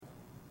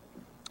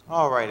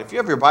All right, if you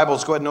have your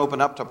Bibles, go ahead and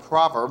open up to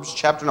Proverbs,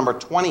 chapter number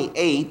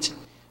 28.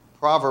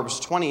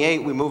 Proverbs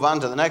 28, we move on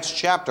to the next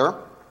chapter.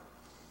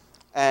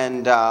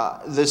 And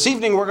this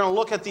evening we're going to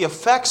look at the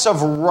effects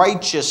of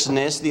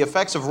righteousness. The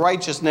effects of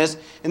righteousness.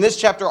 In this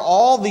chapter,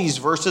 all these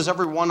verses,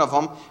 every one of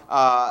them,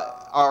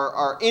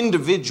 are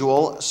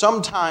individual.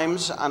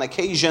 Sometimes, on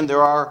occasion,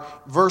 there are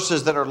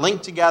verses that are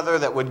linked together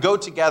that would go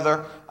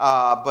together.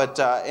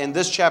 But in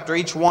this chapter,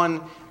 each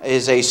one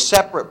is a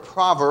separate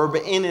proverb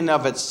in and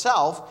of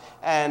itself.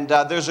 And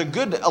there's a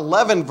good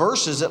 11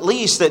 verses at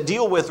least that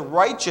deal with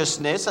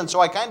righteousness. And so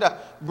I kind of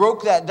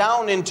broke that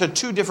down into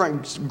two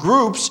different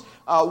groups.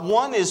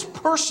 One is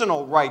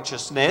personal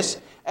righteousness,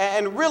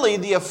 and really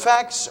the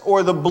effects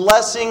or the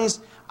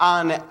blessings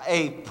on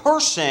a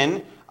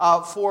person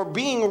for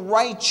being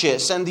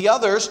righteous. And the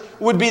others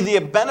would be the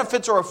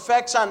benefits or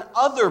effects on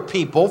other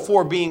people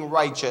for being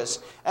righteous.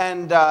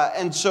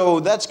 And so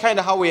that's kind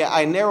of how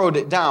I narrowed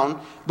it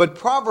down. But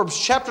Proverbs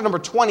chapter number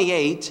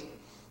 28,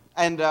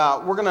 and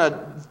we're going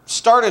to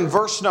start in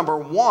verse number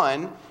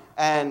 1.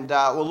 And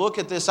we'll look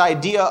at this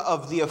idea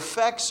of the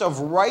effects of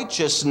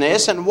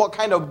righteousness and what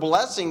kind of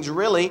blessings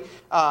really,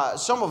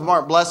 some of them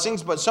aren't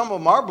blessings, but some of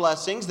them are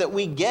blessings that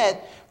we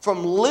get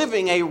from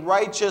living a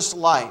righteous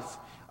life.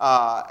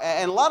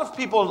 And a lot of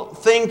people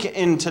think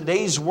in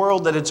today's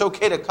world that it's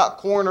okay to cut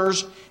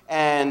corners.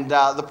 And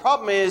the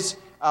problem is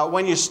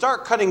when you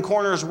start cutting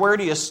corners, where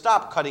do you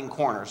stop cutting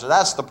corners? So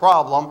that's the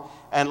problem.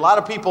 And a lot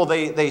of people,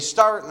 they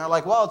start and they're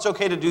like, well, it's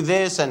okay to do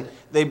this. And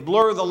they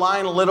blur the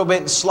line a little bit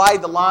and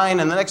slide the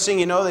line. And the next thing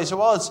you know, they say,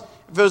 well, if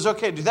it was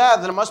okay to do that,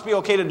 then it must be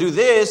okay to do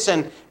this.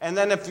 And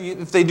then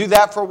if they do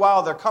that for a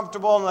while, they're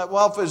comfortable. And like,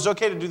 well, if it was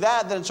okay to do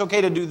that, then it's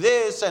okay to do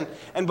this.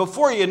 And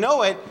before you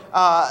know it,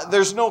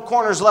 there's no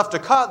corners left to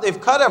cut. They've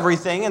cut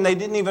everything and they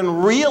didn't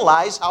even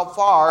realize how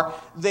far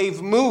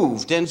they've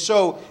moved. And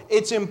so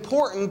it's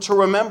important to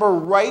remember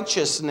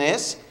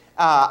righteousness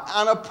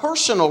on a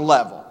personal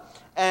level.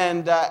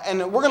 And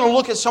we're going to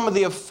look at some of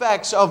the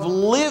effects of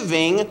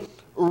living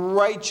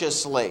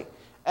righteously.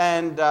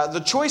 And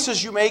the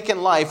choices you make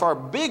in life are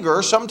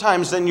bigger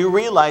sometimes than you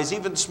realize.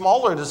 Even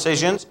smaller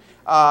decisions,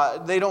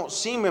 they don't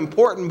seem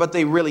important, but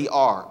they really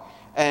are.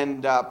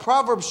 And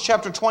Proverbs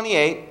chapter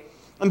 28,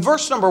 and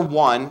verse number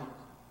 1,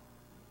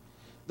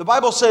 the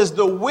Bible says,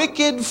 "The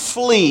wicked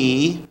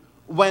flee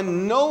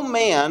when no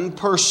man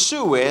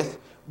pursueth,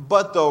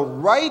 but the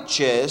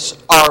righteous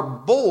are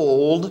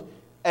bold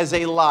as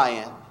a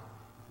lion."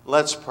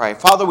 Let's pray.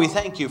 Father, we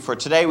thank you for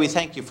today. We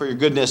thank you for your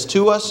goodness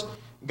to us.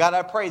 God,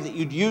 I pray that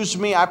you'd use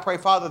me. I pray,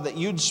 Father, that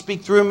you'd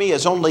speak through me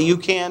as only you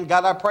can.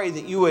 God, I pray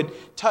that you would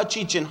touch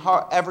each and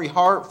every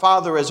heart,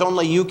 Father, as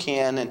only you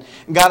can. And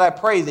God, I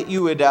pray that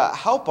you would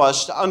help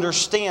us to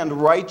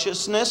understand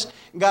righteousness.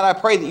 God, I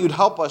pray that you'd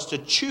help us to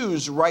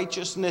choose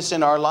righteousness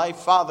in our life,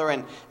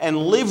 Father, and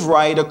live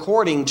right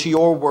according to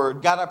your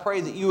word. God, I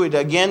pray that you would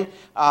again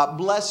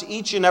bless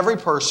each and every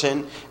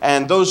person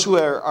and those who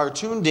are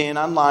tuned in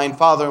online,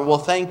 Father, and we'll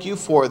thank you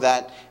for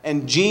that.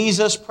 In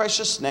Jesus'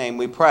 precious name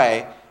we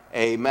pray.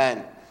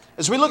 Amen.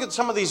 As we look at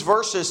some of these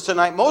verses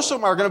tonight, most of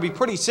them are going to be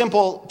pretty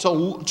simple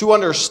to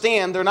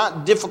understand. They're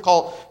not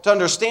difficult to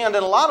understand,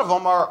 and a lot of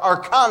them are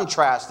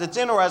contrast. It's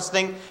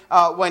interesting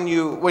when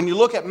you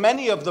look at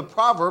many of the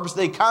Proverbs,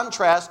 they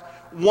contrast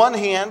one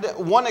hand,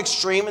 one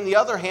extreme, and the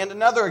other hand,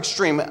 another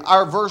extreme.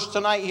 Our verse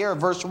tonight here,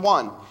 verse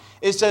 1,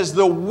 it says,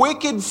 "The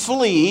wicked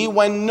flee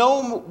when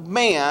no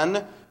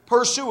man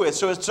pursueth."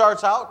 So it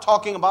starts out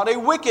talking about a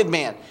wicked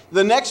man.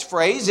 The next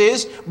phrase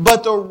is,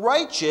 "But the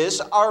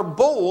righteous are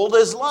bold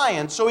as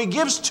lions." So he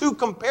gives two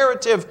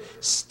comparative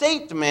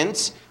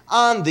statements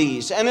on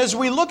these. And as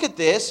we look at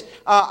this,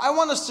 I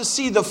want us to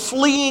see the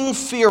fleeing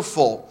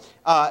fearful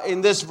in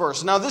this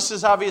verse. Now, this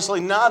is obviously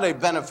not a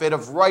benefit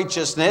of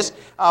righteousness,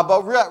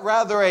 but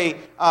rather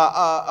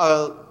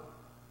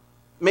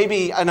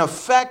maybe an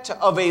effect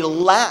of a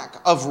lack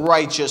of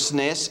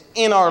righteousness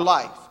in our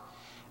life.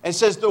 It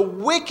says, "The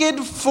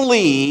wicked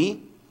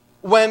flee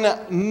when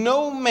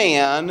no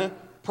man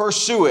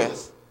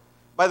pursueth."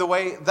 By the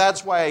way,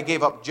 that's why I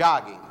gave up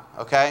jogging,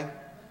 okay?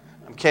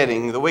 I'm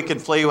kidding. The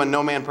wicked flee when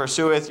no man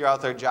pursueth. You're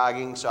out there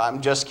jogging, so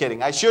I'm just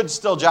kidding. I should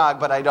still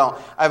jog, but I don't.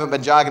 I haven't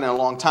been jogging in a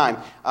long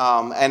time,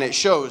 and it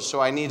shows, so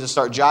I need to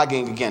start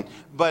jogging again.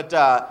 But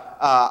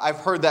I've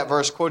heard that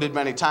verse quoted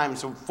many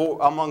times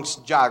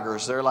amongst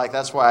joggers. They're like,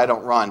 that's why I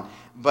don't run.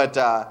 But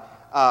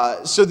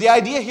so the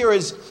idea here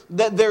is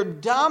that they're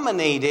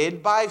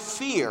dominated by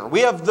fear. We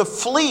have the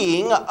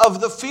fleeing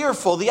of the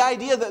fearful. The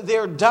idea that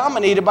they're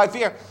dominated by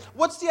fear.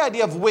 What's the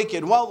idea of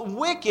wicked? Well,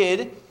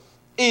 wicked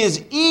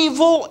is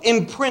evil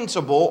in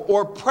principle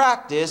or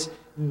practice,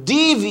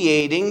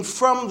 deviating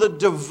from the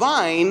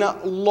divine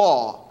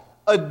law,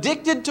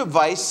 addicted to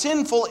vice,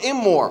 sinful,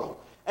 immoral.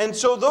 And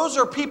so those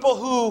are people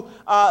who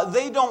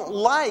they don't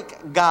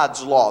like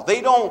God's law.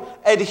 They don't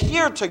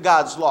adhere to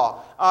God's law.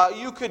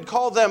 You could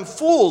call them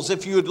fools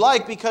if you'd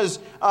like, because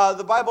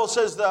the Bible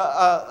says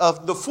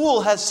the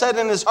fool has said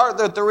in his heart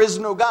that there is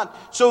no God.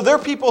 So they're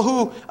people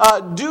who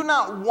do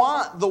not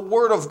want the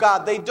Word of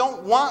God. They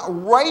don't want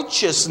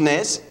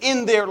righteousness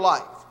in their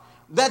life.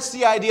 That's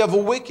the idea of a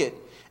wicked.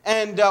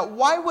 And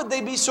why would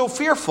they be so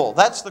fearful?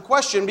 That's the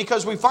question,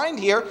 because we find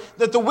here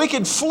that the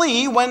wicked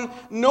flee when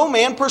no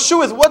man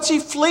pursueth. What's he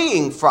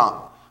fleeing from?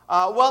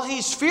 Well,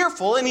 he's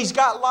fearful, and he's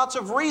got lots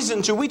of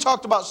reason to. We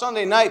talked about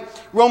Sunday night,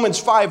 Romans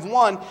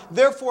 5:1.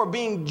 Therefore,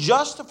 being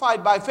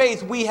justified by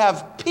faith, we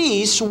have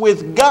peace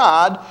with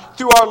God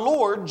through our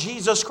Lord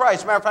Jesus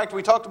Christ. Matter of fact,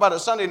 we talked about it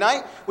Sunday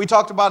night. We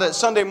talked about it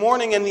Sunday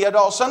morning in the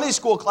adult Sunday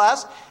school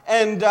class.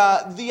 And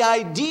the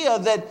idea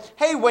that,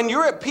 hey, when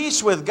you're at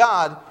peace with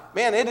God,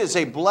 man, it is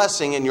a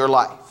blessing in your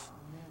life.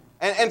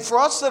 And for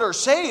us that are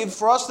saved,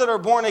 for us that are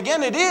born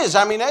again, it is.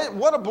 I mean,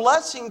 what a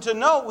blessing to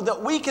know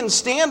that we can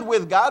stand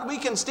with God. We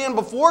can stand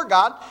before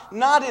God,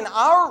 not in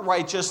our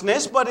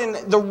righteousness, but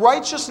in the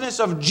righteousness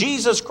of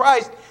Jesus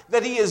Christ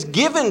that He has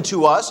given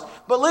to us.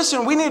 But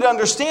listen, we need to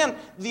understand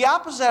the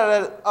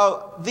opposite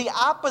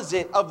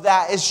of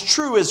that is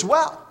true as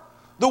well.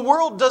 The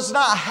world does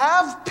not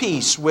have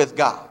peace with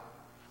God.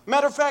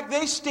 Matter of fact,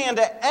 they stand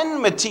at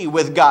enmity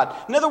with God.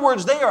 In other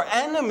words, they are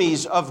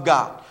enemies of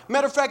God.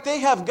 Matter of fact, they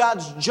have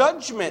God's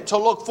judgment to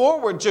look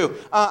forward to.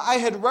 I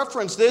had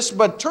referenced this,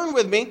 but turn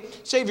with me,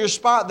 save your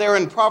spot there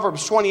in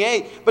Proverbs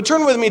 28, but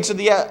turn with me to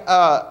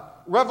the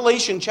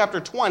Revelation chapter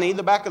 20,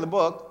 the back of the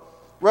book,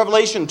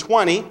 Revelation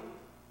 20.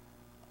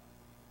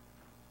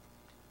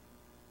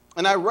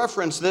 And I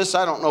referenced this,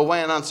 I don't know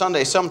when, on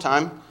Sunday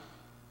sometime.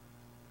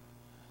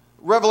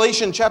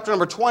 Revelation chapter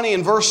number 20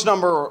 and verse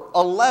number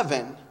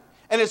 11.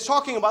 And it's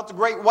talking about the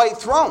great white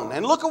throne.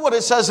 And look at what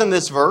it says in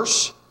this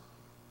verse.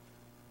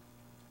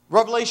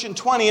 Revelation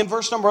 20 and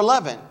verse number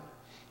 11.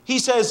 He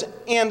says,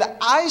 "And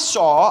I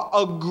saw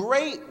a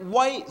great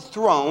white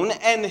throne,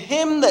 and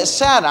him that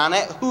sat on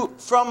it,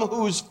 from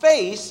whose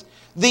face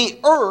the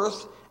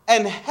earth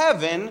and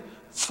heaven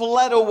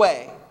fled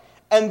away.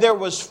 And there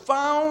was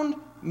found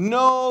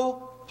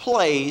no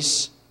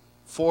place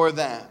for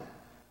them."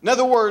 In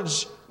other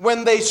words,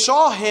 when they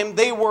saw him,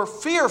 they were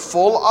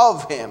fearful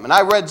of him. And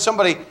I read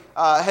somebody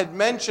had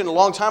mentioned a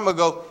long time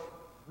ago,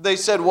 they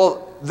said,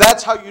 well,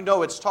 that's how you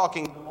know it's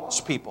talking to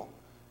lost people.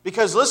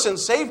 Because listen,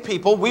 saved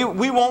people,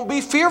 we won't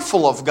be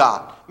fearful of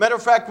God. Matter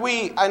of fact,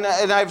 and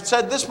I've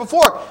said this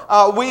before,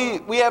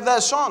 we have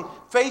that song,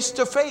 "Face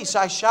to face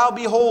I shall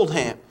behold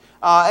him."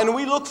 And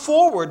we look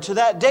forward to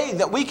that day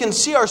that we can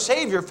see our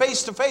Savior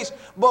face to face.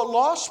 But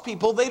lost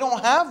people, they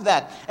don't have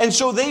that. And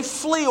so they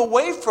flee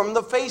away from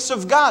the face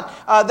of God.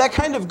 That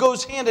kind of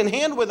goes hand in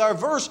hand with our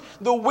verse.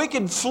 The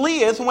wicked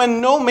fleeth when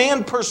no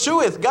man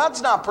pursueth.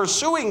 God's not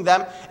pursuing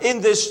them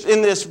in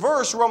this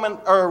verse,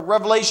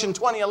 Revelation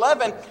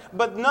 20:11.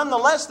 But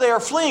nonetheless, they are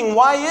fleeing.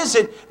 Why is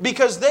it?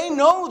 Because they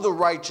know the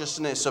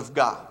righteousness of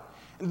God.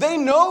 They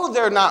know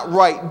they're not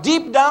right.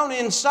 Deep down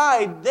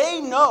inside,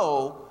 they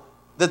know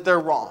that they're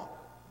wrong.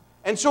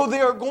 And so they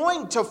are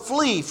going to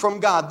flee from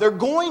God. They're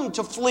going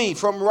to flee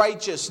from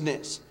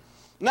righteousness.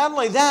 Not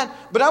only that,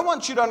 but I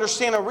want you to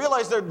understand and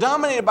realize they're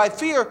dominated by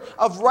fear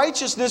of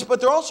righteousness,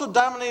 but they're also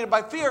dominated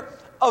by fear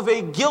of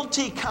a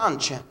guilty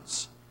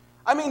conscience.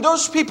 I mean,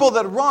 those people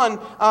that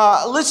run,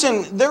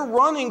 listen, they're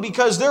running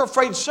because they're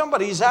afraid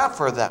somebody's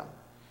after them.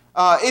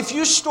 If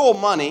you stole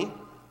money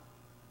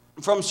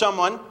from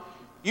someone,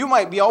 you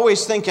might be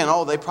always thinking,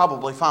 oh, they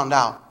probably found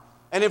out.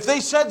 And if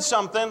they said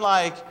something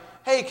like,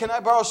 "Hey, can I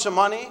borrow some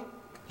money?"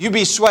 You'd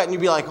be sweating.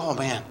 You'd be like, "Oh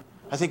man,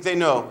 I think they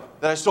know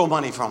that I stole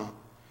money from them."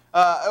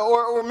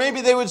 Or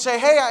maybe they would say,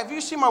 "Hey, have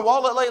you seen my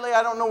wallet lately?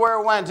 I don't know where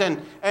it went."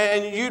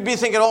 And you'd be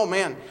thinking, "Oh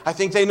man, I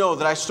think they know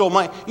that I stole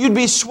money." You'd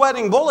be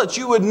sweating bullets.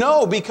 You would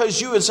know because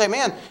you would say,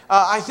 "Man,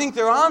 I think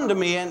they're on to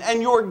me." And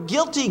your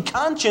guilty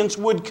conscience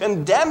would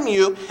condemn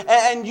you,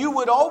 and you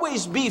would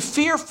always be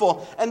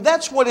fearful. And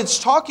that's what it's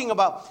talking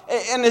about.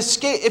 An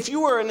escape. If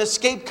you were an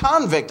escaped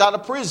convict out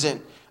of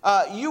prison,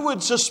 you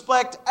would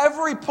suspect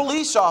every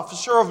police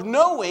officer of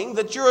knowing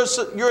that you're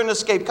an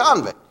escaped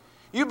convict.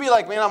 You'd be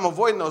like, "Man, I'm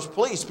avoiding those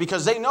police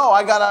because they know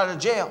I got out of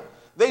jail.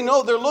 They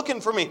know they're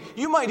looking for me."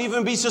 You might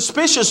even be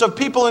suspicious of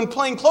people in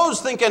plain clothes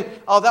thinking,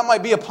 "Oh, that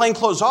might be a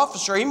plainclothes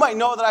officer. He might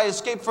know that I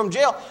escaped from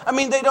jail." I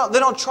mean, they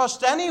don't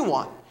trust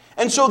anyone.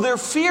 And so they're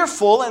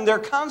fearful and they're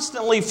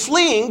constantly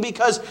fleeing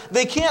because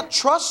they can't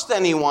trust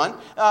anyone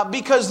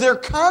because their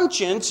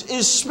conscience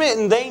is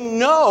smitten. They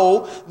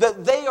know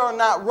that they are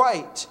not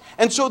right.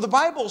 And so the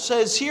Bible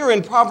says here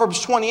in Proverbs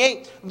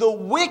 28, the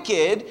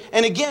wicked,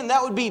 and again,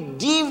 that would be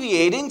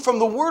deviating from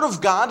the Word of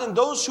God, and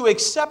those who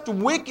accept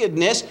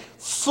wickedness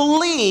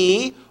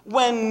flee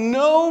when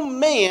no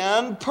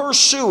man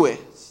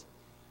pursueth.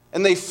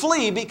 And they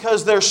flee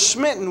because they're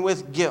smitten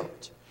with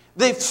guilt.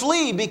 They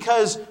flee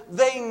because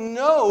they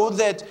know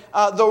that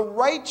the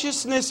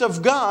righteousness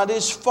of God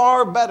is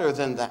far better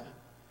than that.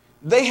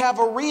 They have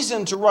a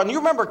reason to run. You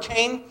remember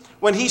Cain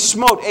when he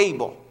smote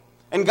Abel?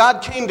 And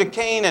God came to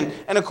Cain,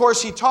 and of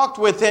course he talked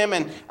with him,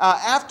 and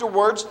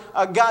afterwards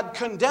God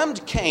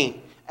condemned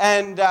Cain.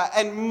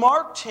 and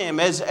marked him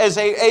as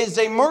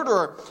a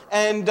murderer.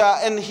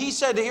 And he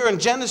said here in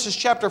Genesis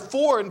chapter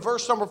 4 in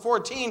verse number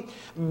 14,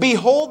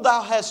 "Behold,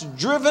 thou hast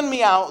driven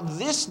me out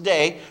this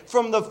day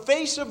from the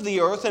face of the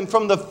earth, and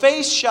from the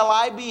face shall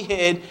I be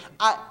hid,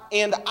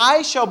 and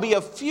I shall be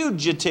a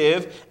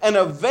fugitive and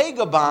a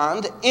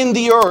vagabond in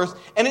the earth.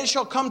 And it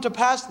shall come to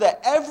pass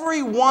that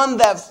every one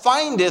that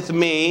findeth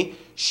me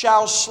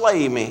shall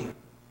slay me."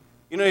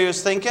 You know what he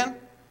was thinking?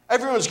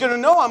 Everyone's going to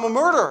know I'm a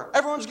murderer.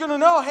 Everyone's going to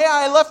know, hey,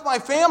 I left my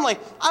family.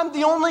 I'm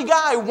the only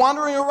guy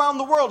wandering around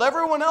the world.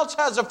 Everyone else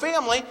has a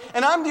family,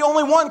 and I'm the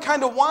only one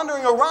kind of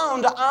wandering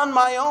around on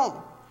my own.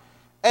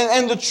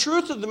 And the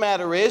truth of the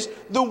matter is,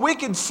 the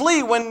wicked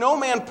flee when no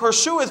man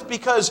pursueth,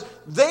 because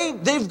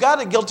they've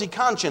got a guilty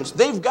conscience.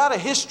 They've got a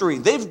history.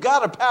 They've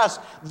got a past.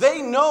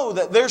 They know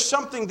that there's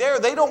something there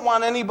they don't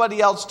want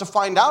anybody else to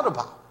find out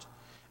about.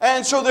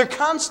 And so they're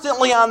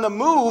constantly on the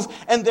move,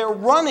 and they're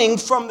running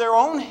from their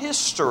own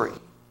history.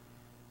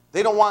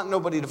 They don't want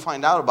nobody to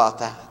find out about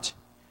that.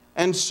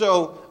 And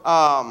so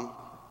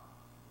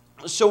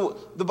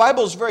the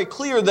Bible is very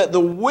clear that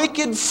the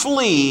wicked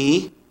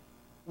flee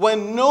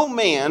when no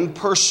man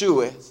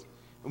pursueth.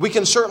 We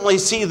can certainly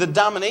see the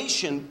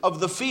domination of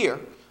the fear.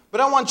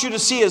 But I want you to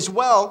see as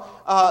well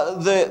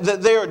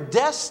that they are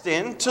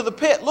destined to the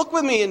pit. Look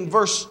with me in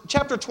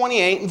chapter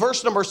 28 and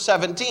verse number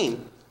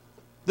 17.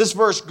 This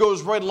verse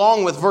goes right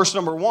along with verse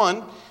number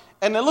 1.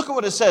 And then look at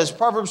what it says.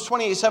 Proverbs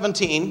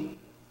 28:17.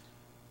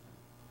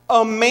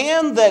 "A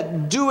man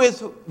that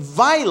doeth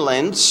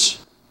violence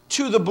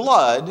to the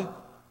blood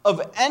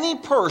of any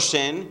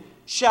person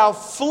shall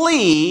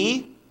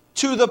flee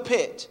to the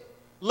pit.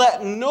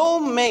 Let no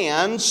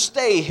man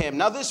stay him."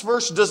 Now this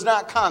verse does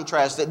not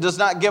contrast. It does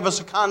not give us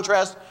a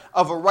contrast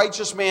of a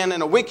righteous man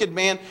and a wicked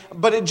man,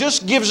 but it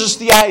just gives us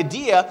the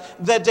idea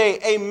that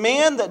a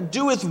man that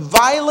doeth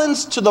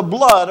violence to the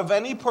blood of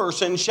any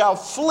person shall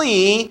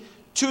flee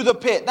to the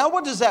pit. Now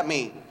what does that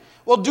mean?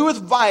 Well, doeth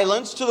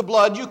violence to the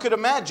blood, you could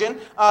imagine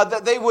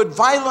that they would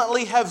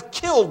violently have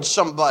killed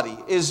somebody,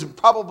 is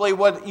probably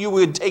what you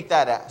would take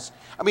that as.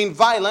 I mean,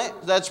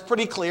 violent, that's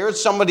pretty clear.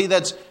 It's somebody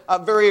that's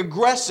very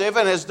aggressive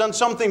and has done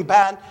something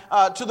bad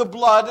to the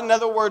blood. In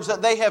other words,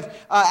 that they have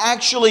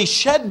actually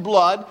shed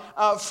blood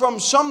from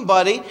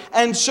somebody.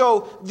 And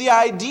so the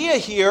idea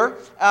here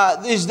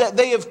is that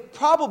they have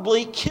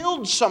probably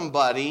killed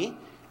somebody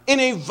in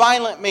a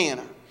violent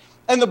manner.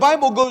 And the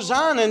Bible goes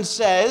on and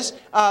says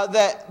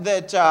that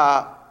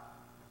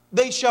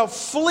they shall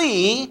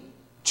flee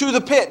to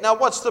the pit. Now,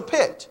 what's the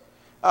pit?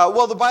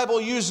 Well, the Bible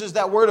uses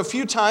that word a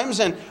few times,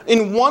 and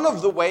in one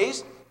of the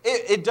ways,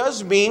 it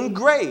does mean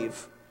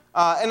grave.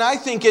 And I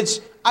think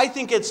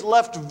it's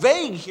left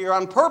vague here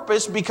on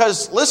purpose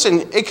because,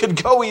 listen, it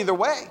could go either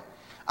way.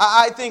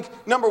 I think,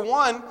 number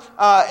one,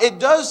 it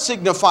does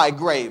signify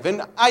grave.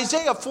 In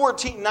Isaiah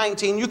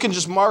 14:19, you can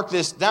just mark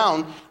this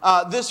down.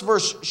 This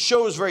verse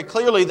shows very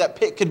clearly that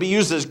pit could be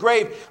used as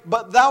grave.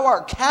 "But thou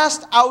art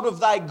cast out of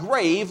thy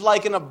grave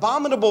like an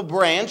abominable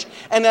branch,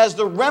 and as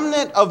the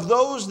remnant of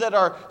those that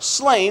are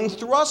slain,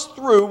 thrust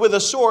through with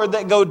a sword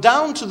that go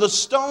down to the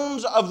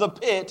stones of the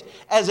pit,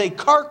 as a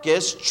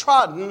carcass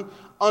trodden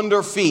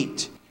under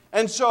feet."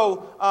 And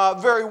so,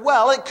 very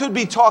well, it could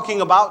be talking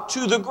about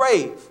to the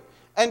grave.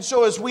 And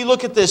so as we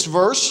look at this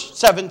verse,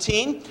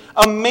 17,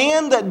 "A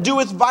man that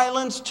doeth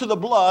violence to the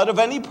blood of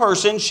any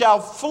person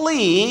shall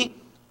flee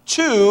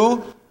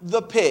to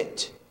the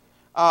pit."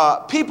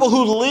 People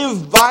who live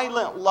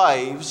violent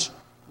lives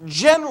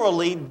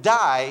generally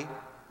die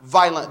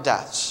violent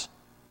deaths.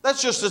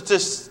 That's just a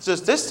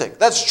statistic.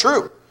 That's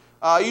true.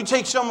 You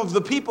take some of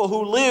the people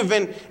who live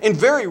in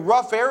very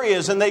rough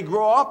areas, and they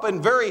grow up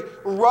in very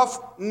rough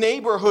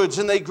neighborhoods,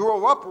 and they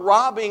grow up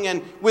robbing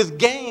and with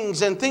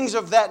gangs and things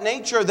of that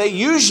nature. They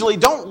usually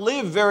don't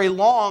live very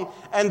long,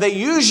 and they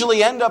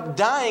usually end up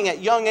dying at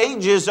young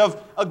ages of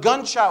a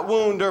gunshot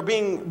wound, or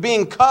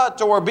being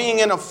cut, or being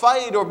in a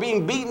fight, or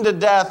being beaten to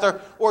death,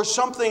 or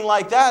something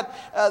like that.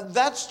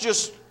 That's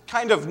just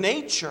kind of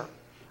nature.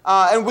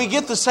 And we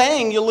get the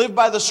saying, you live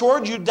by the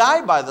sword, you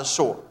die by the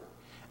sword.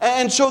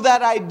 And so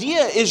that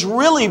idea is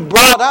really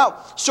brought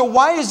out. So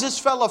why is this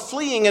fella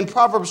fleeing in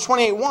Proverbs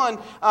 28:1?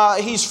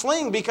 He's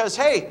fleeing because,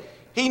 hey,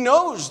 he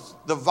knows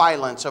the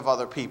violence of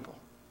other people.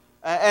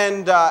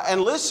 And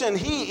listen,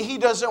 he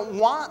doesn't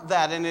want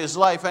that in his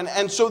life.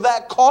 And so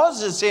that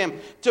causes him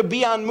to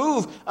be on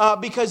move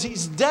because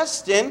he's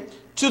destined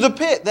to the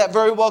pit. That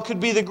very well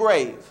could be the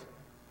grave.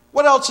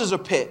 What else is a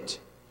pit?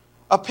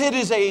 A pit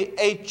is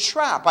a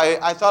trap.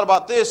 I thought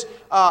about this,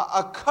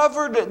 a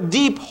covered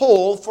deep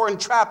hole for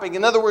entrapping.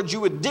 In other words, you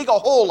would dig a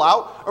hole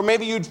out, or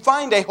maybe you'd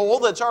find a hole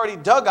that's already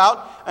dug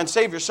out and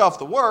save yourself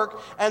the work,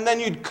 and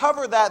then you'd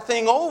cover that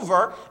thing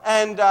over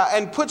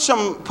and put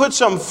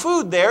some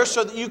food there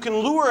so that you can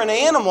lure an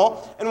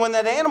animal, and when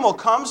that animal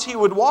comes, he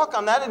would walk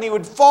on that and he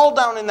would fall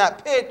down in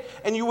that pit,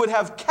 and you would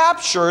have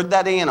captured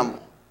that animal.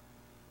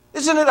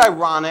 Isn't it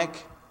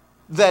ironic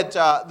that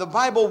the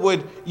Bible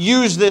would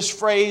use this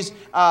phrase,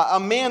 "A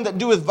man that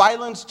doeth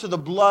violence to the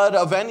blood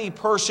of any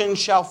person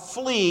shall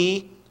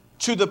flee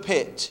to the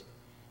pit"?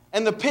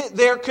 And the pit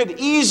there could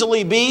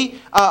easily be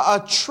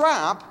a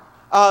trap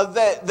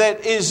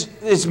that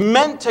is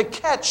meant to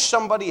catch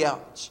somebody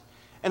else.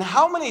 And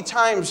how many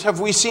times have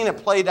we seen it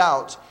played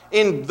out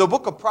in the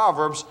book of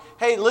Proverbs?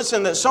 Hey,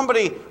 listen, that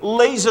somebody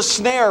lays a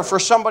snare for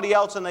somebody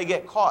else and they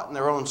get caught in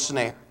their own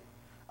snare.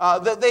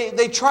 That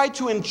they try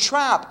to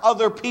entrap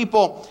other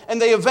people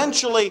and they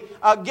eventually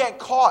get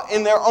caught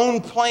in their own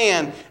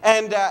plan.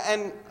 And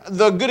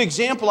the good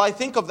example I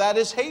think of that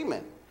is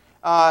Haman.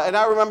 And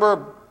I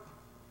remember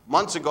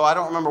months ago, I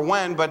don't remember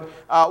when, but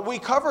we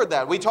covered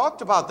that. We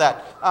talked about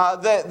that.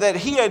 That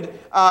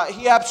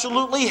he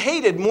absolutely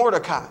hated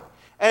Mordecai.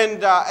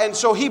 And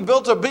so he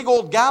built a big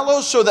old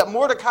gallows so that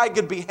Mordecai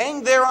could be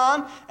hanged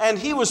thereon. And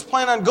he was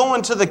planning on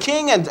going to the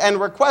king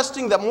and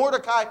requesting that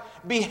Mordecai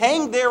be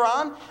hanged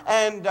thereon.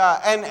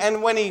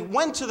 And when he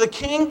went to the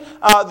king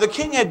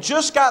had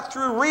just got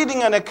through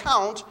reading an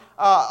account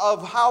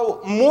of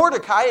how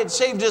Mordecai had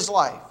saved his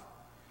life.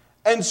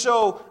 And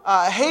so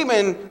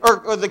Haman,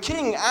 or the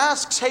king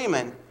asks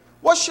Haman,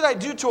 what should I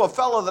do to a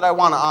fellow that I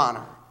want to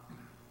honor?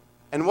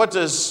 And what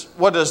does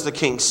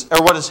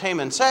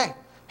Haman say?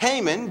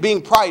 Haman,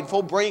 being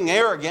prideful, being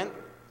arrogant,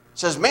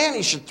 says, man,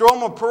 he should throw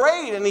him a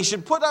parade and he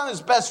should put on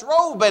his best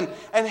robe.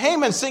 And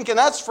Haman's thinking,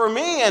 that's for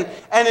me. And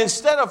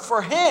instead of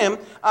for him,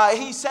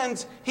 he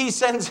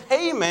sends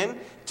Haman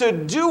to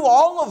do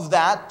all of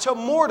that to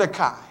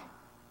Mordecai.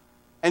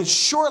 And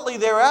shortly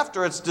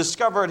thereafter, it's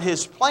discovered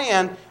his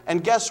plan.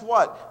 And guess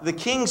what? The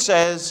king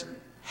says,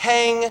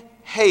 hang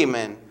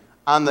Haman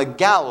on the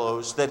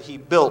gallows that he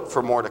built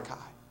for Mordecai.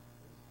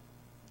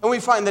 And we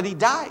find that he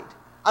died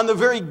on the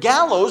very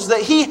gallows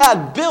that he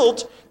had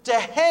built to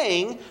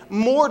hang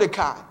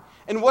Mordecai.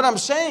 And what I'm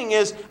saying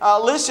is,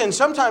 listen,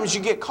 sometimes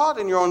you get caught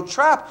in your own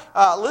trap.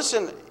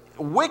 Listen,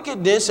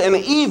 wickedness and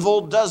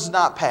evil does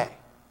not pay.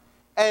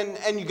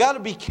 And you got to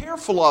be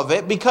careful of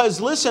it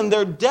because, listen,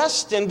 they're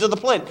destined to the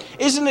pit.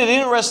 Isn't it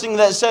interesting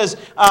that it says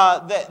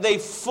that they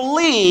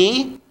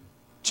flee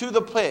to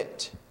the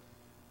pit?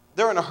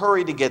 They're in a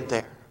hurry to get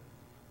there.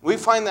 We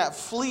find that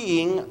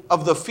fleeing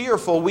of the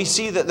fearful, we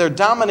see that they're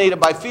dominated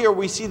by fear.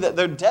 We see that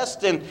they're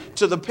destined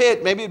to the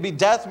pit. Maybe it'd be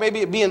death. Maybe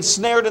it'd be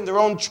ensnared in their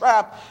own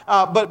trap.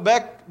 But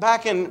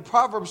back in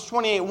Proverbs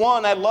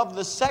 28:1, I love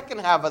the second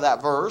half of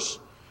that verse.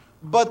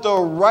 But the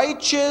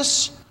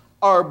righteous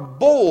are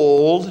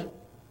bold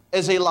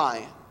as a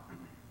lion.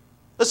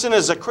 Listen,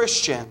 as a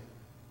Christian,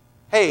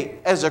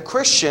 as a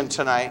Christian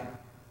tonight,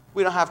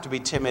 we don't have to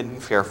be timid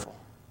and fearful.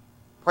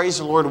 Praise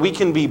the Lord. We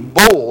can be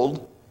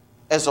bold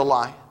as a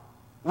lion.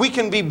 We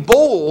can be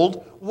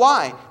bold.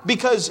 Why?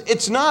 Because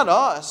it's not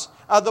us.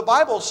 The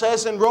Bible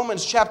says in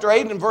Romans chapter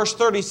 8 and verse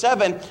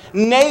 37,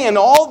 nay, in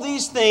all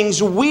these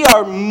things we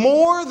are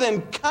more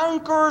than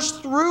conquerors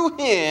through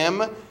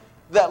him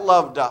that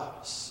loved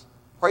us.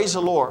 Praise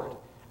the Lord.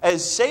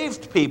 As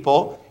saved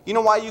people, you know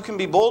why you can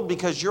be bold?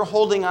 Because you're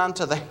holding on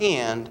to the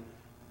hand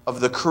of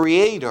the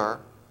creator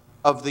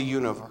of the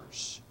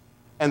universe.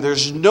 And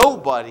there's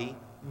nobody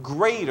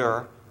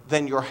greater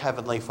than your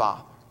heavenly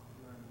Father.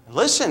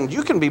 Listen,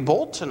 you can be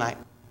bold tonight.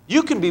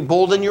 You can be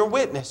bold in your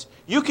witness.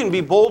 You can be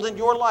bold in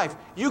your life.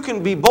 You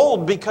can be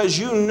bold because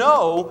you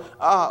know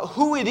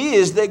who it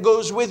is that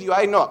goes with you.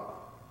 I know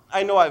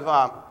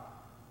I've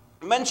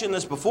mentioned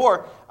this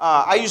before.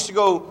 I used to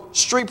go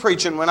street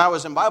preaching when I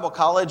was in Bible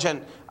college,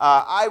 and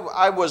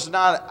I was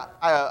not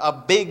a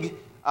big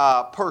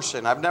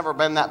person. I've never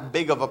been that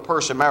big of a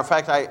person. Matter of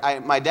fact,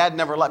 my dad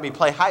never let me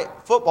play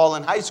football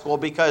in high school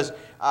because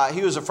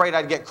he was afraid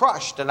I'd get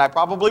crushed, and I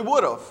probably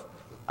would have.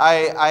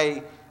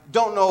 I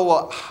don't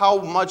know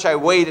how much I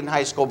weighed in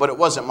high school, but it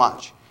wasn't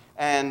much.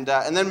 And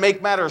then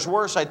make matters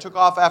worse, I took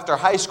off after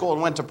high school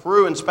and went to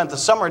Peru and spent the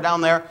summer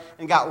down there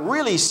and got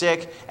really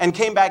sick and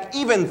came back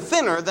even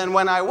thinner than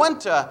when I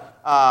went to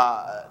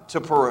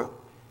Peru.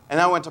 And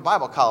I went to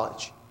Bible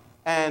college.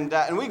 And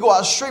we go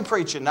out street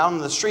preaching down in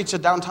the streets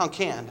of downtown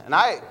Canton. And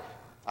I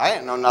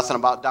didn't know nothing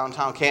about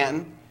downtown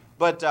Canton.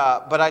 But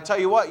I tell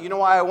you what, you know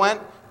why I went?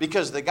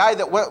 Because the guy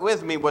that went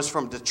with me was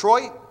from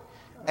Detroit.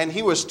 And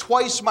he was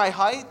twice my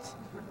height,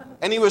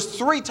 and he was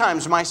 3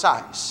 times my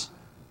size.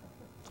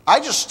 I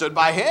just stood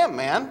by him,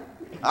 man.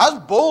 I was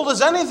bold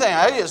as anything.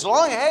 As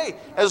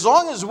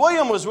long as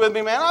William was with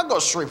me, man, I'd go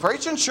street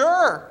preaching,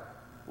 sure.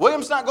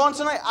 William's not going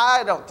tonight?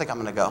 I don't think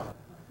I'm going to go.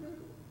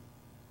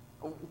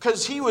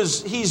 Because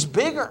he's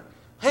bigger.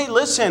 Hey,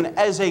 listen,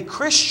 as a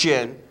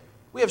Christian,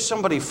 we have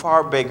somebody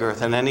far bigger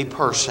than any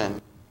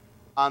person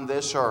on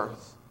this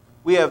earth.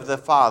 We have the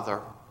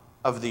Father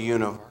of the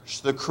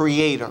universe, the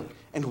Creator.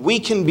 And we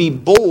can be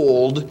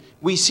bold.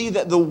 We see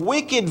that the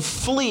wicked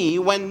flee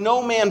when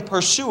no man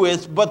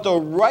pursueth, but the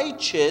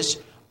righteous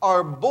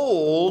are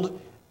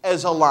bold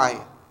as a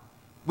lion.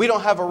 We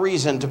don't have a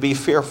reason to be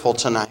fearful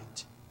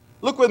tonight.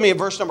 Look with me at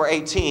verse number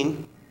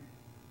 18.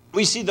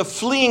 We see the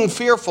fleeing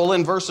fearful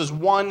in verses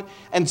 1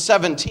 and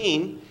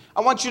 17.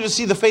 I want you to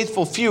see the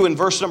faithful few in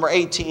verse number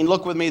 18.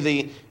 Look with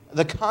me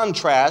the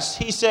contrast.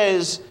 He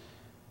says,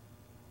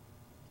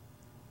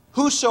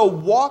 whoso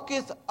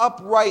walketh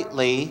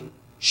uprightly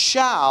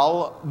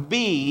shall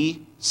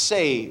be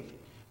saved.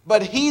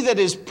 but he that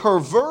is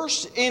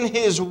perverse in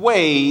his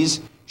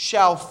ways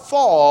shall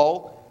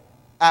fall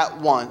at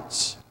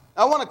once.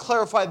 I want to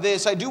clarify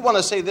this. I do want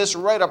to say this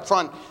right up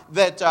front,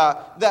 that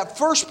that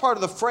first part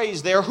of the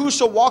phrase there,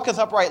 whoso walketh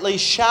uprightly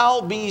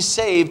shall be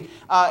saved,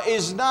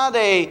 is not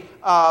a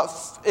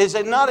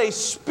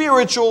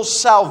spiritual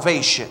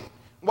salvation.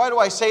 Why do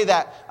I say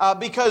that?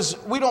 Because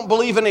we don't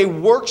believe in a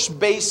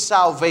works-based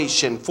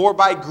salvation. For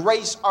by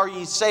grace are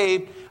ye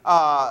saved,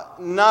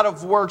 not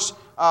of works.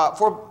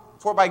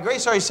 For by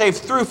grace are ye saved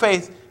through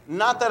faith,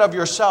 not that of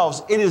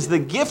yourselves. It is the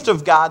gift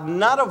of God,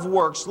 not of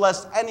works,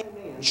 lest any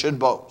man should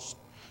boast.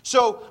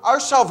 So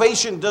our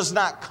salvation does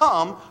not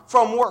come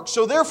from works.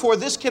 So therefore,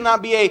 this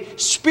cannot be a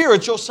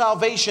spiritual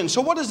salvation.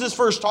 So what is this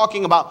verse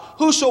talking about?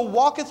 Whoso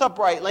walketh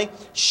uprightly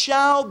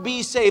shall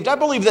be saved. I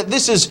believe that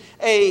this is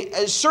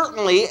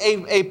certainly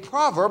a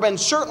proverb and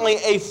certainly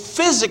a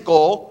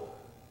physical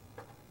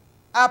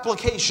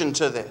application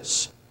to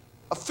this.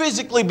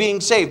 Physically being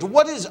saved.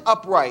 What is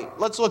upright?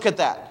 Let's look at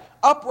that.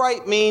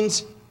 Upright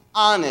means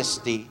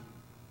honesty.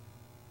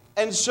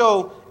 And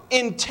so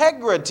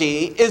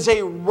integrity is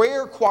a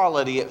rare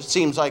quality, it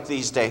seems like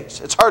these days.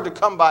 It's hard to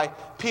come by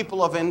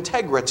people of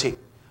integrity.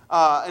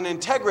 And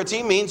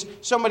integrity means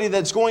somebody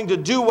that's going to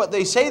do what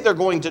they say they're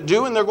going to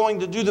do, and they're going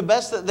to do the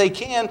best that they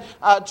can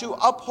to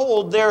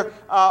uphold their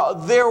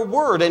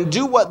word and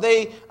do what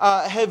they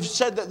have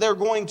said that they're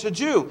going to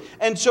do.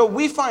 And so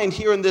we find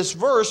here in this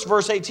verse,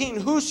 verse 18,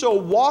 whoso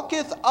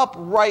walketh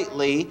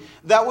uprightly,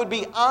 that would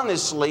be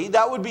honestly,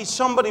 that would be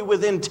somebody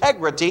with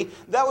integrity,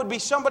 that would be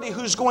somebody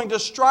who's going to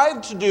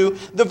strive to do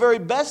the very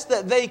best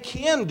that they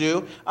can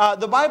do.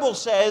 The Bible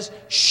says,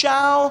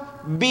 shall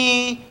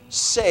be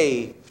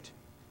saved.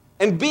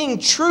 And being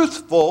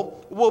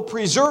truthful will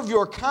preserve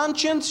your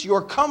conscience,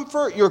 your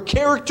comfort, your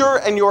character,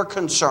 and your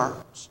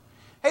concerns.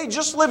 Hey,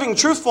 just living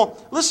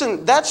truthful,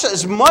 listen, that's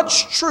as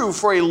much true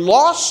for a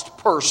lost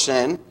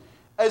person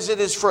as it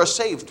is for a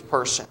saved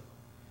person.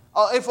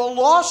 If a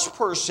lost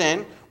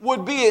person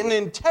would be an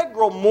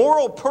integral,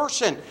 moral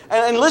person,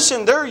 and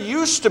listen, there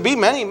used to be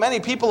many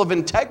people of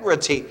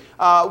integrity.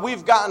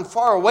 We've gotten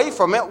far away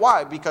from it.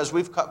 Why? Because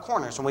we've cut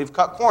corners, and we've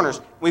cut corners,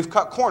 we've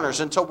cut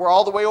corners until we're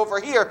all the way over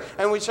here,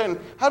 and we're saying,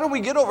 how do we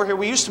get over here?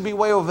 We used to be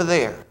way over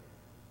there.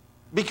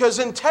 Because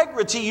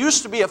integrity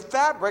used to be a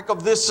fabric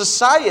of this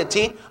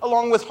society,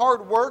 along with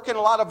hard work and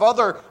a lot of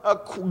other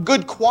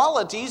good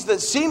qualities that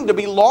seem to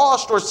be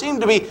lost or seem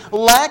to be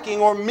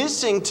lacking or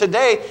missing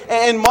today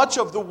in much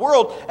of the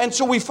world. And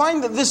so we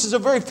find that this is a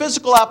very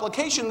physical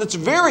application that's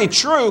very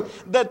true,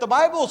 that the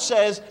Bible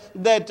says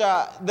that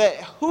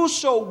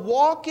whoso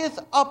walketh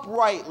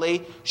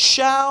uprightly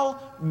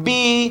shall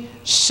be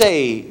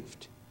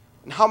saved.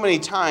 And how many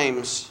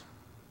times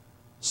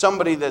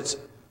somebody that's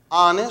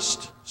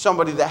honest,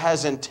 somebody that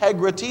has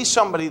integrity,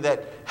 somebody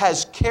that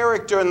has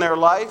character in their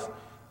life,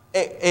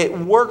 it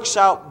works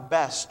out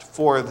best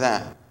for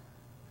them.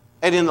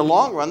 And in the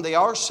long run, they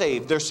are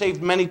saved. They're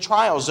saved many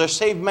trials. They're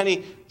saved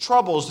many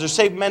troubles. They're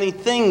saved many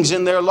things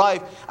in their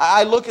life.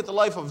 I look at the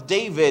life of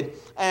David,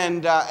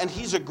 and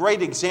he's a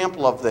great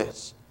example of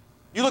this.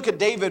 You look at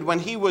David when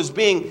he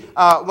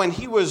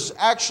was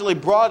actually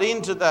brought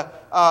into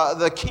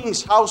the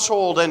king's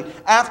household, and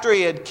after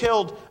he had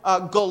killed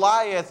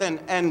Goliath,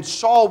 and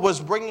Saul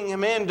was bringing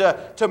him in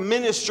to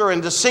minister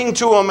and to sing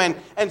to him,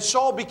 and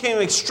Saul became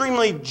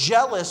extremely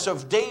jealous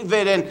of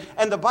David,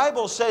 and the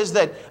Bible says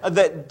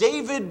that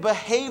David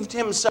behaved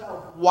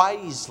himself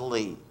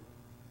wisely. You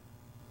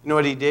know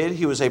what he did?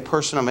 He was a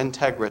person of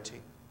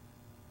integrity.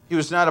 He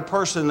was not a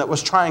person that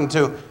was trying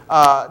to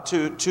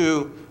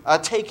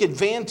take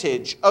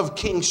advantage of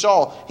King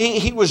Saul.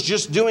 He was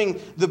just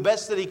doing the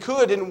best that he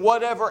could in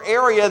whatever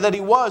area that he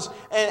was.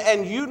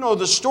 And you know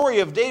the story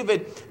of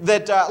David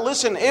that,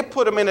 listen, it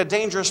put him in a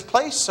dangerous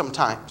place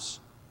sometimes.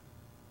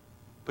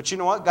 But you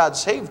know what? God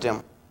saved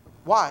him.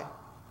 Why?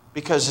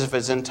 Because of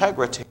his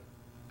integrity.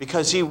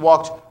 Because he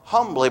walked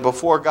humbly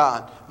before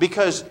God.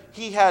 Because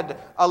he had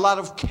a lot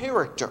of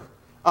character.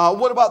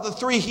 What about the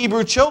 3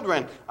 Hebrew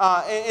children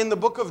in the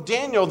book of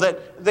Daniel,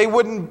 that they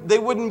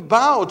wouldn't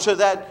bow to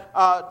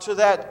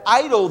that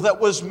idol that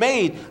was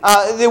made?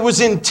 There was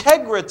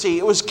integrity,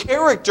 it was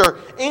character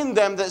in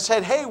them that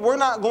said, hey, we're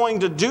not going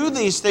to do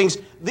these things.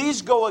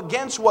 These go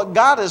against what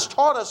God has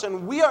taught us,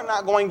 and we are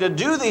not going to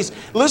do these.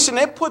 Listen,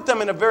 it put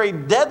them in a very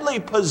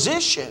deadly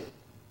position,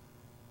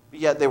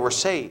 but yet they were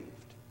saved.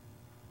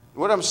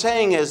 What I'm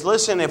saying is,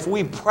 listen, if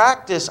we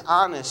practice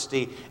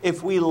honesty,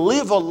 if we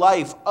live a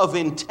life of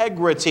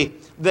integrity,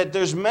 that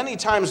there's many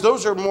times,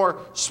 those are more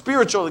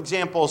spiritual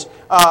examples,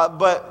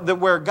 but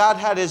where God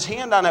had his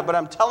hand on it. But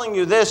I'm telling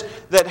you this,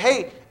 that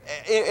hey,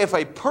 if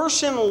a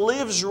person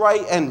lives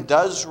right and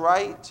does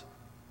right,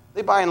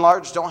 they by and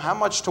large don't have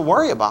much to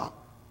worry about.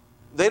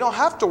 They don't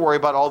have to worry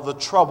about all the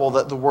trouble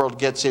that the world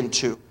gets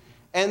into.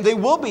 And they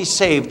will be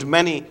saved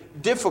many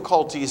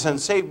difficulties and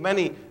saved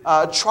many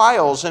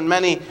trials and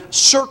many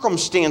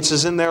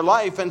circumstances in their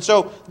life. And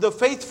so the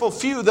faithful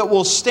few that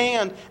will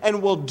stand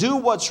and will do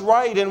what's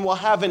right and will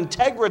have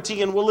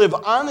integrity and will live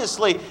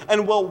honestly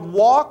and will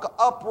walk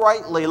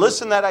uprightly.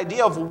 Listen, that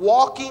idea of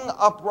walking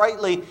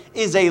uprightly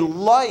is a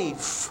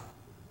life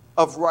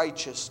of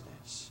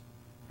righteousness.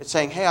 It's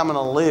saying, hey, I'm going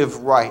to live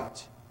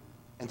right.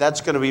 And that's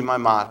going to be my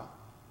motto.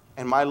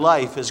 And my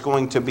life is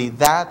going to be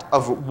that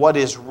of what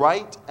is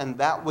right and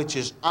that which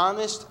is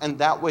honest and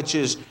that which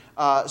is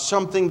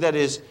something that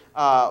is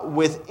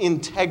with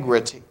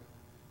integrity.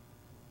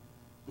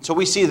 And so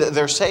we see that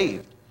they're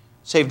saved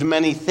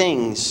many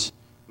things,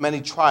 many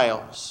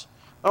trials.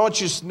 I want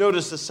you to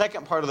notice the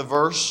second part of the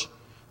verse.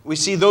 We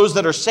see those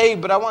that are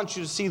saved, but I want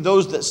you to see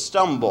those that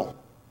stumble.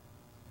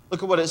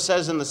 Look at what it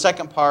says in the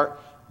second part.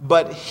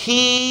 But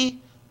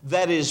he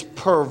that is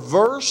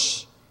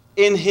perverse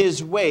in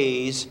his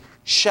ways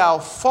shall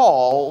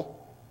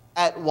fall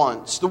at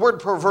once. The word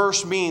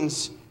perverse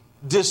means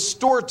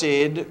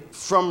distorted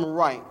from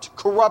right,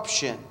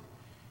 corruption.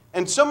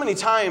 And so many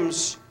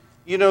times,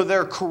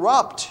 they're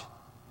corrupt,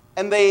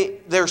 and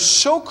they're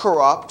so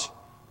corrupt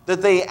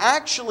that they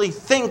actually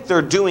think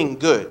they're doing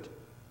good,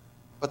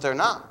 but they're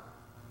not.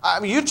 I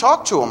mean, you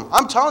talk to them,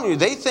 I'm telling you,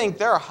 they think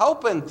they're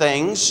helping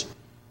things,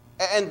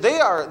 and they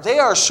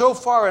are so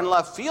far in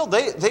left field,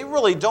 they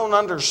really don't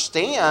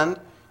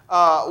understand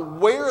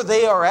where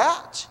they are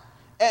at.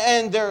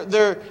 And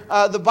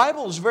the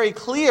Bible is very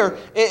clear.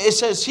 It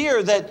says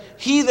here that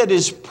he that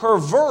is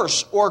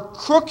perverse or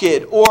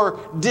crooked or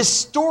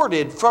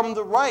distorted from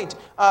the right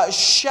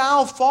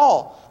shall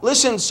fall.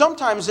 Listen,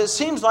 sometimes it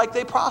seems like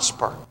they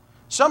prosper.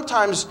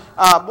 Sometimes,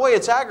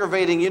 it's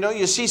aggravating.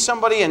 You see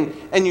somebody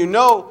and you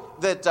know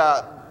that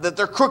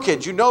they're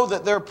crooked. You know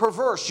that they're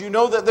perverse. You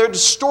know that they're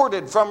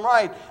distorted from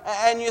right.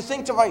 And you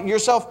think to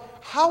yourself,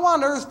 how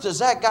on earth does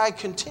that guy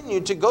continue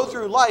to go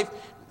through life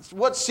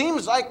what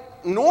seems like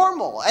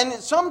normal, and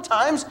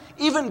sometimes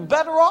even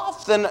better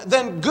off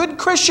than good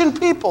Christian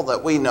people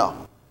that we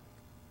know?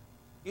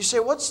 You say,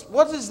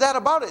 what is that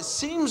about? It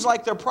seems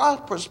like they're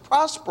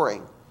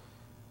prospering.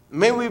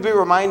 May we be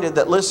reminded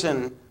that,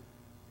 listen,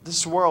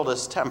 this world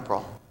is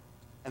temporal,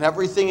 and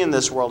everything in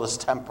this world is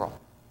temporal,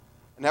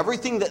 and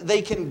everything that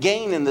they can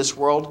gain in this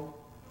world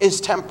is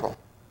temporal.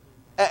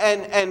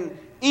 And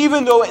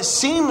even though it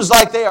seems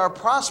like they are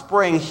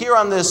prospering here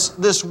on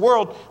this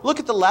world,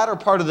 look at the latter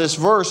part of this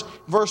verse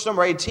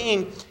number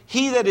 18.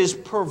 He that is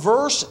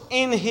perverse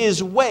in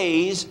his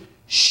ways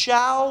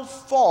shall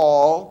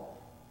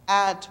fall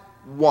at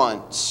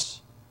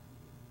once.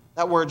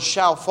 That word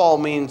shall fall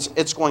means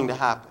it's going to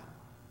happen.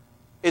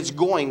 It's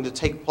going to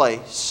take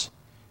place.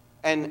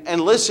 And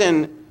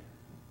listen,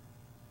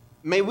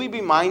 may we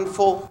be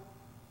mindful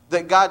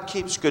that God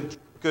keeps good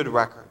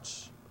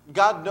records.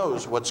 God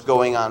knows what's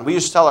going on. We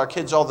used to tell our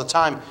kids all the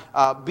time,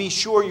 be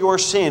sure your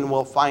sin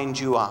will find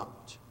you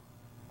out.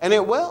 And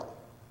it will.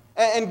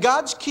 And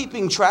God's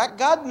keeping track.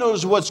 God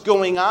knows what's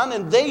going on,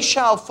 and they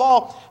shall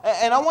fall.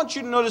 And I want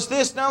you to notice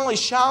this, not only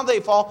shall they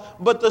fall,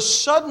 but the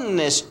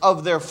suddenness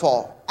of their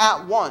fall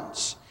at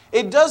once.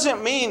 It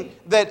doesn't mean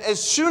that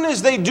as soon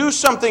as they do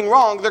something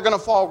wrong, they're going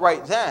to fall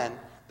right then.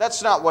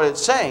 That's not what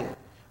it's saying.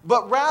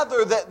 But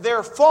rather that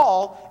their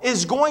fall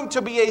is going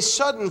to be a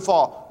sudden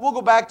fall. We'll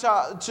go back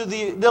to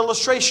the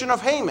illustration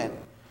of Haman.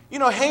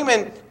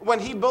 Haman, when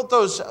he built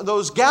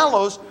those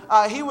gallows,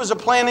 he was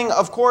planning,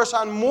 of course,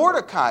 on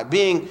Mordecai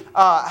being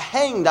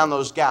hanged on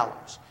those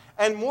gallows.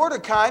 And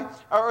Mordecai,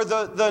 or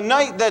the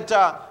night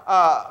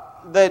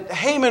that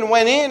Haman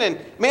went in, and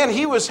man,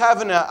 he was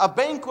having a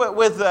banquet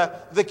with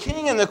the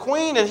king and the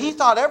queen, and he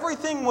thought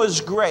everything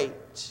was great.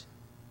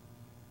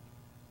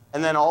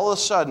 And then all of a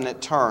sudden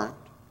it turned.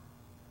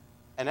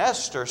 And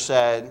Esther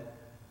said,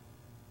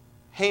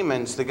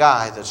 Haman's the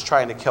guy that's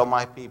trying to kill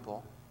my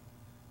people.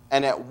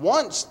 And at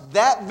once,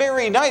 that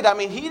very night,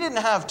 he didn't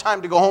have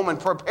time to go home and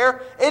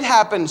prepare. It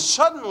happened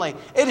suddenly.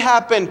 It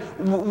happened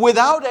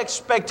without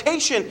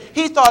expectation.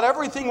 He thought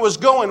everything was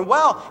going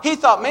well. He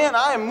thought, man,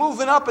 I am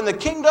moving up in the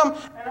kingdom,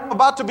 and I'm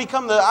about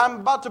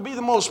to be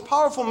the most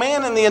powerful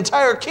man in the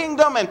entire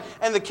kingdom,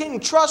 and the king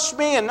trusts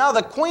me, and now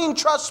the queen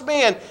trusts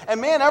me, and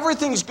man,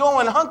 everything's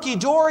going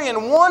hunky-dory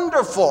and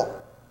wonderful.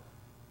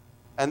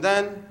 And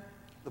then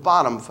the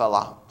bottom fell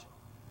out,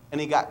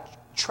 and he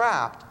got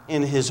trapped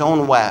in his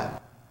own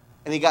web.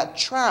 And he got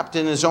trapped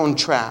in his own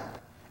trap.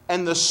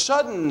 And the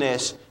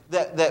suddenness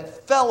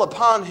that fell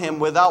upon him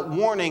without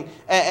warning,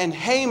 and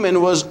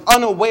Haman was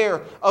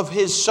unaware of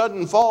his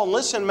sudden fall. And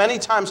listen, many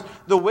times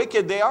the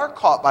wicked, they are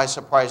caught by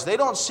surprise. They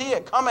don't see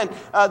it coming.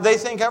 They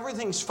think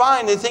everything's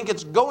fine. They think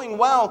it's going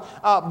well.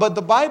 But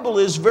the Bible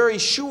is very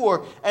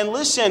sure. And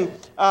listen,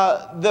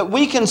 that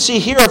we can see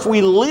here, if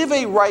we live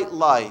a right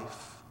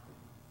life,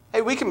 hey,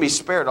 we can be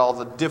spared all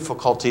the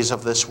difficulties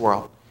of this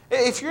world.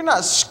 If you're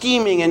not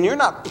scheming and you're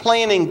not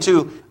planning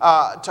to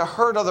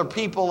hurt other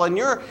people, and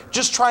you're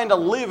just trying to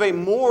live a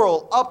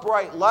moral,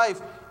 upright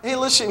life, hey,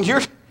 listen,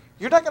 you're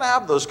not going to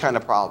have those kind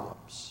of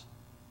problems.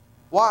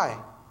 Why?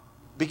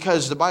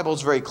 Because the Bible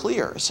is very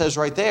clear. It says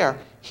right there,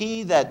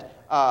 he that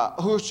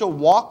whoso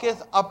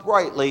walketh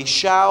uprightly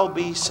shall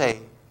be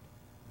saved.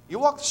 You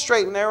walk the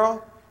straight and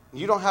narrow,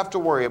 you don't have to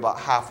worry about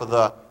half of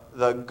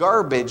the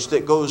garbage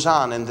that goes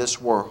on in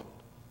this world.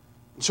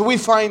 So we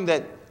find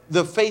that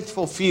the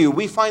faithful few,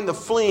 we find the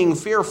fleeing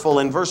fearful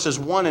in verses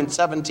 1 and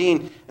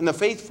 17, and the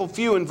faithful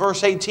few in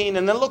verse 18.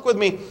 And then look with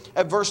me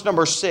at verse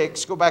number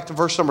 6. Go back to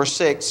verse number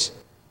 6.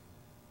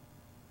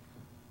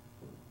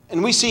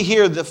 And we see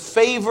here the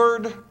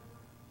favored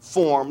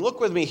form.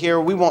 Look with me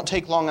here. We won't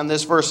take long on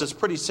this verse. It's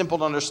pretty simple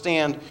to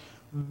understand.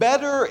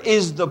 Better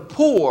is the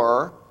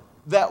poor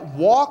that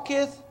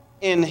walketh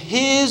in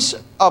his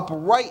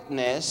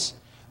uprightness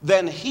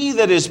than he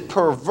that is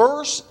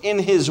perverse in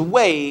his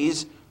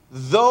ways,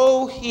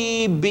 though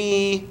he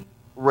be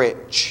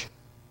rich.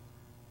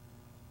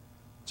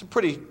 It's a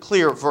pretty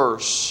clear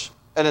verse,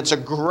 and it's a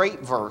great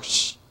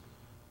verse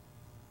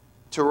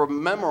to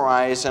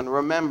memorize and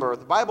remember.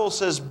 The Bible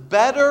says,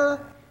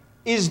 better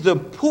is the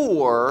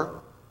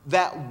poor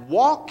that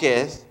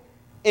walketh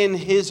in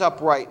his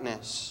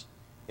uprightness,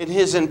 in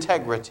his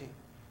integrity.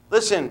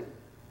 Listen,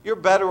 you're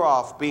better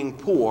off being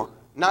poor,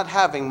 not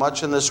having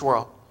much in this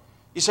world.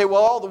 You say,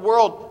 well, all the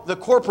world, the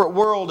corporate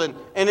world and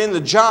in the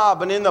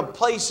job and in the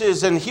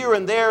places and here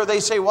and there, they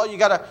say, well, you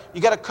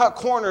gotta cut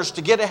corners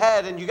to get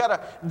ahead, and you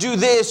gotta do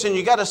this, and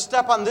you gotta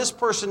step on this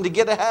person to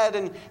get ahead,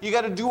 and you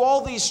gotta do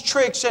all these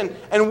tricks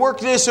and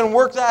work this and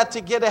work that to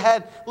get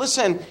ahead.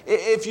 Listen,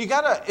 if you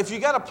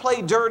gotta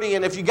play dirty,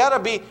 and if you gotta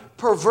be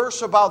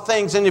perverse about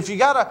things, and if you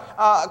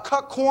gotta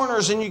cut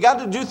corners and you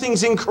gotta do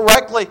things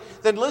incorrectly,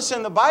 then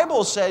listen, the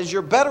Bible says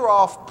you're better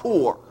off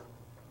poor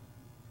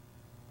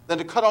than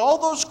to cut all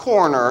those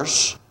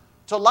corners,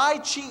 to lie,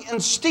 cheat,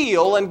 and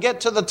steal, and get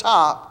to the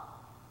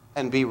top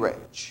and be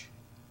rich.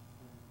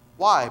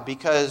 Why?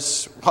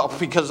 Because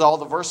all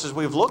the verses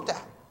we've looked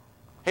at.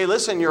 Hey,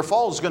 listen, your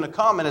fall is going to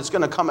come, and it's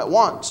going to come at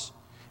once.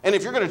 And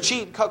if you're going to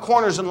cheat, cut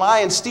corners, and lie,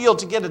 and steal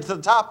to get it to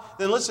the top,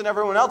 then listen,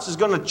 everyone else is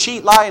going to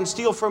cheat, lie, and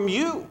steal from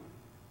you.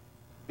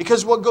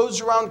 Because what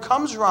goes around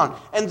comes around.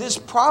 And this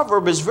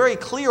proverb is very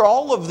clear.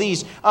 All of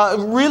these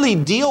really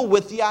deal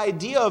with the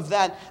idea of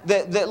that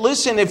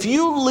listen, if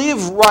you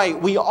live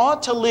right, we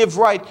ought to live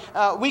right.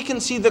 We can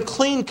see the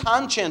clean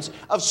conscience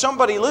of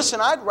somebody. Listen,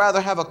 I'd rather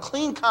have a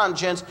clean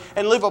conscience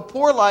and live a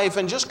poor life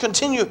and just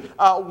continue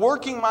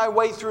working my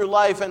way through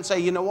life and say,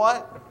 you know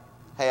what?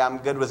 Hey, I'm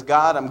good with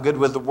God. I'm good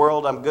with the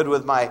world. I'm good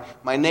with my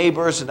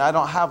neighbors. And I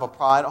don't have a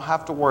problem. I don't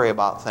have to worry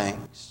about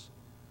things.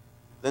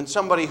 Then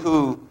somebody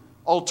who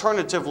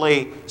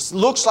alternatively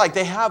looks like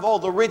they have all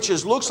the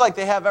riches, looks like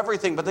they have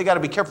everything, but they got to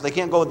be careful. They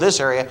can't go to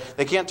this area.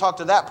 They can't talk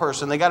to that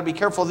person. They got to be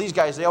careful of these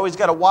guys. They always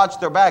got to watch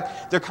their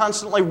back. They're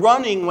constantly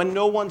running when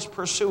no one's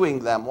pursuing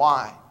them.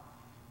 Why?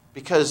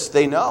 Because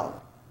they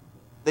know.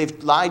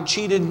 They've lied,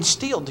 cheated, and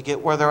stealed to get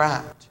where they're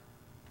at.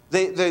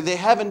 They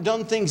haven't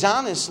done things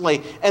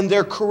honestly, and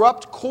their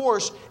corrupt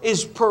course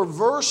is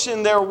perverse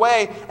in their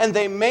way, and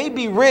they may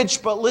be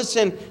rich, but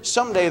listen,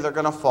 someday they're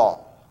going to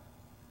fall.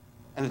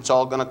 And it's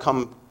all going to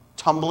come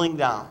tumbling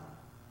down,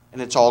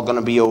 and it's all going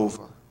to be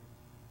over.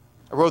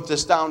 I wrote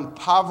this down: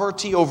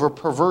 poverty over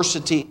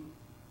perversity,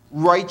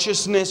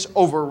 righteousness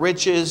over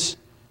riches.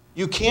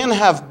 You can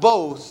have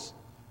both,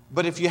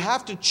 but if you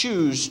have to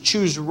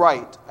choose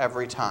right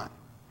every time.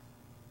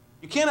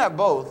 You can't have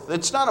both.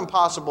 It's not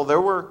impossible.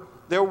 There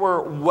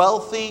were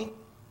wealthy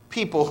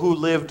people who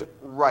lived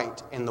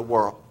right in the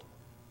world.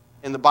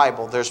 In the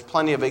Bible, there's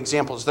plenty of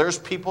examples. There's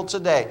people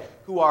today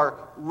who are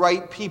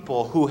right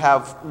people who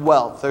have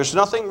wealth. There's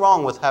nothing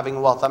wrong with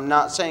having wealth. I'm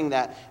not saying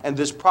that, and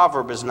this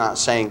proverb is not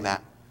saying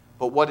that.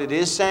 But what it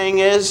is saying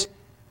is,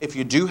 if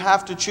you do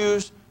have to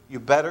choose, you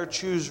better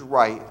choose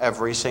right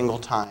every single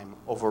time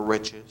over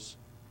riches.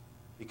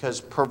 Because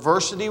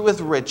perversity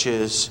with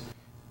riches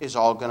is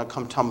all going to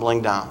come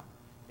tumbling down.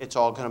 It's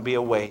all going to be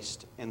a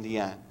waste in the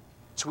end.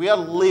 So we got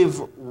to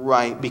live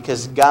right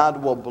because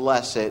God will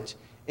bless it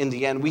in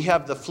the end. We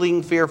have the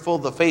fleeing fearful,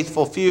 the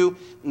faithful few,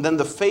 and then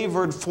the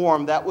favored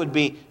form. That would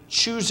be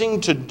choosing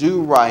to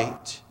do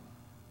right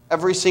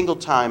every single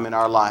time in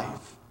our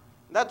life.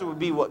 That would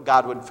be what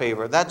God would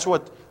favor. That's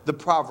what the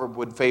proverb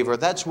would favor.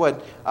 That's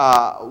what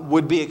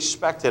would be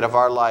expected of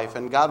our life.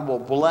 And God will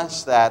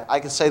bless that. I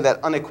can say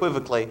that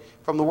unequivocally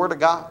from the Word of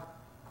God.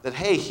 That,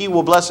 hey, He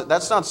will bless it.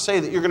 That's not to say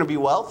that you're going to be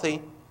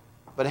wealthy.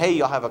 But, hey,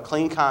 you'll have a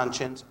clean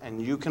conscience.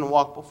 And you can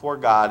walk before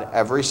God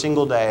every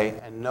single day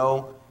and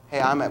know, hey,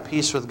 I'm at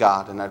peace with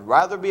God. And I'd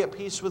rather be at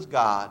peace with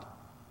God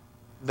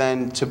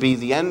than to be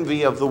the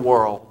envy of the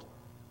world.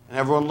 And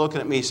everyone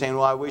looking at me saying,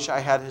 well, I wish I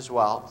had his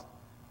wealth.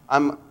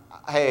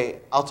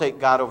 I'll take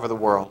God over the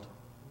world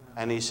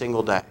any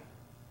single day.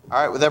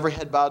 All right, with every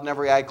head bowed and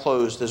every eye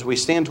closed, as we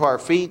stand to our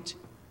feet.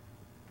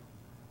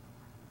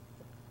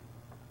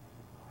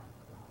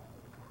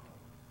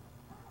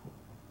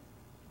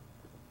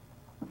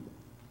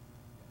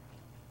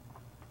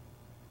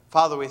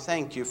 Father, we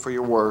thank you for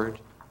your word.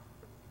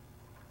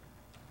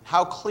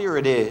 How clear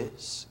it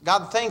is.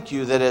 God, thank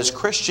you that as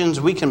Christians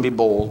we can be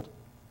bold.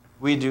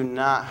 We do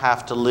not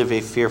have to live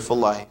a fearful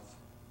life.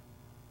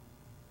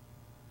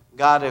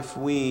 God, if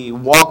we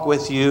walk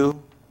with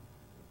you,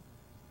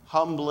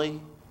 humbly,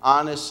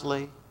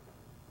 honestly,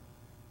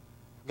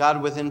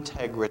 God, with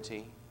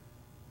integrity,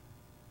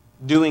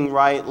 doing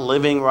right,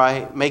 living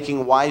right,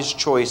 making wise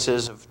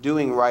choices of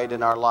doing right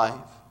in our life.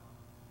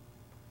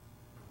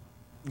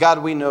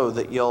 God, we know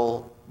that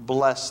you'll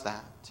bless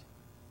that.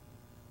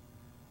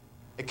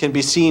 It can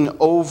be seen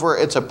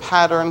it's a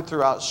pattern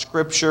throughout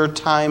Scripture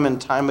time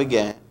and time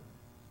again.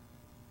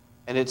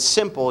 And it's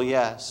simple,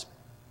 yes,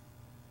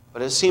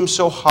 but it seems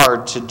so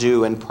hard to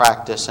do and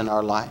practice in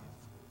our life.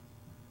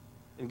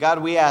 And God,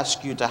 we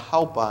ask you to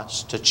help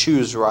us to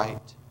choose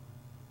right.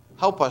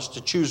 Help us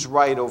to choose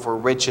right over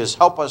riches.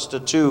 Help us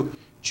to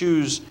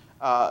choose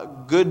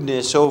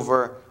goodness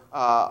over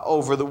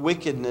the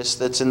wickedness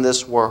that's in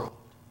this world.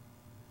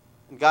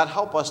 And God,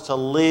 help us to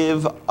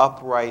live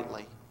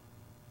uprightly,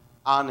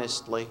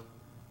 honestly,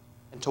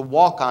 and to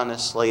walk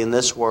honestly in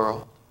this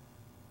world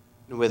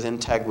and with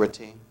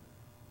integrity.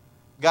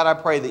 God, I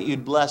pray that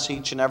you'd bless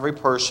each and every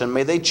person.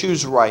 May they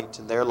choose right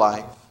in their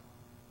life.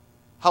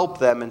 Help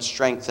them and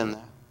strengthen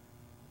them.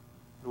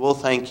 We'll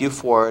thank you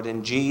for it.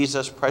 In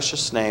Jesus'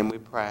 precious name we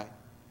pray.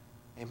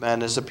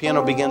 Amen. As the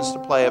piano begins to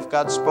play, if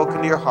God's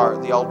spoken to your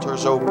heart, the altar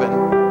is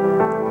open.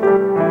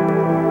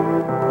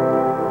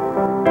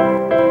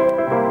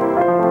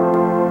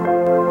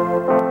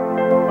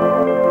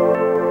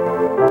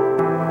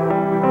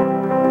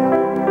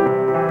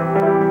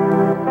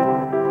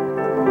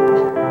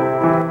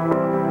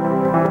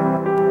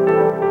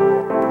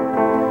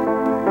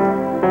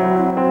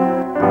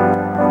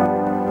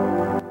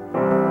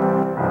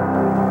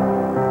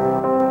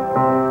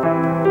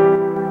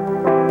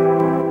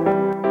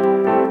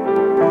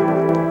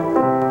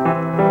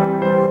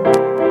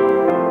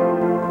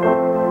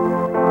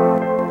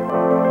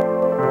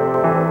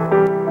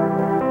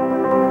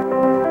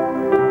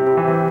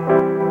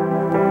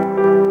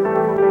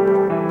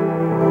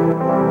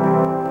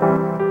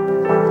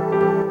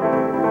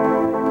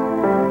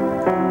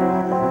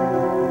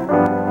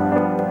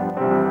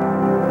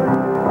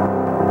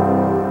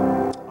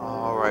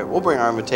 We'll bring our invitation.